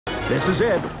This is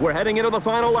it. We're heading into the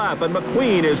final lap, and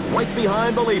McQueen is right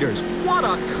behind the leaders. What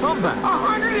a comeback!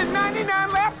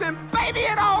 199 laps, and baby,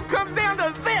 it all comes down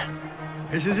to this!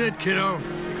 This is it, kiddo.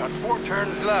 You got 4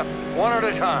 turns left, one at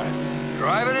a time.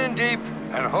 Drive it in deep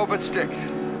and hope it sticks.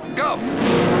 Go!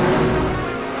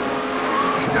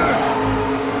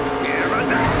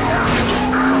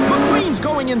 McQueen's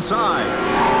going inside.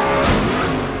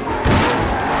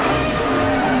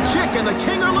 Chick and the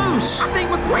King are loose. I think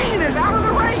McQueen is out of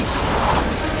the race!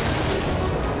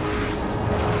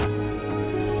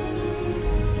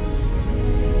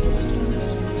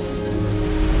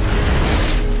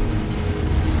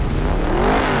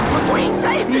 McQueen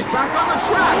saved it! He's back on the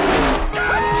track.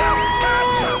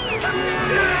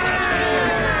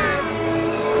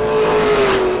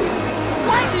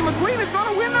 Lightning McQueen is going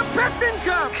to win the Piston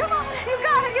Cup! Come on, you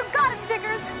got it,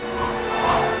 Stickers.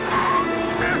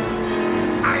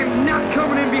 I am not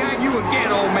coming in behind you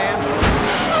again, old man.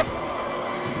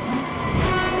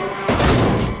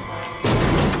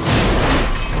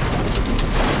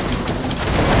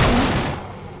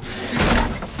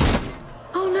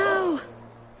 Oh, no.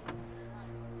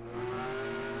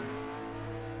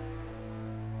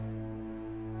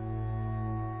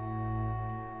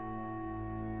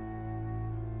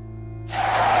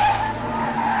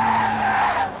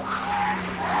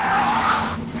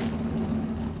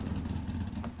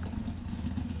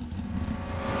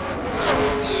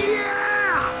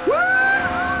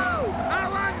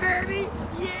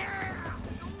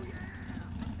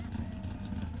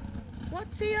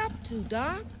 What's he up to,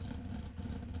 Doc?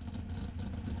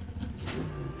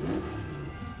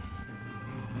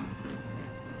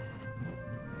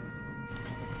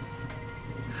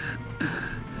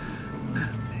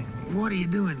 What are you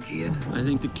doing, kid? I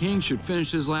think the King should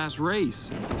finish his last race.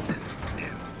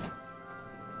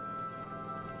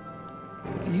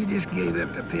 You just gave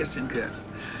up the Piston Cup.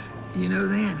 You know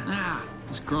that? Ah,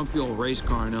 this grumpy old race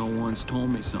car I know once told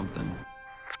me something.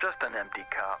 It's just an empty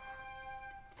cup.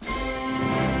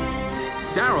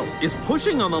 Darryl, is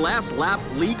pushing on the last lap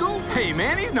legal? Hey,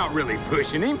 man, he's not really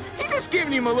pushing him. He's just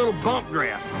giving him a little bump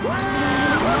draft.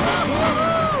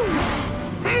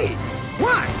 Hey,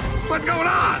 what? What's going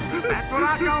on? That's what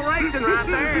I call racing right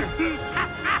there.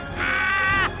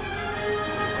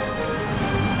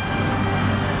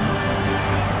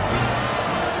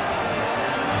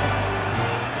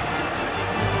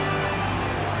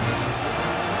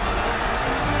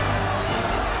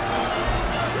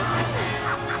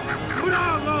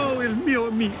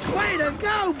 Way to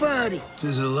go, buddy!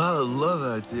 There's a lot of love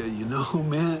out there, you know,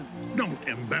 man. Don't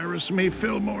embarrass me,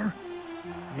 Fillmore.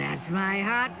 That's my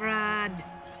hot rod.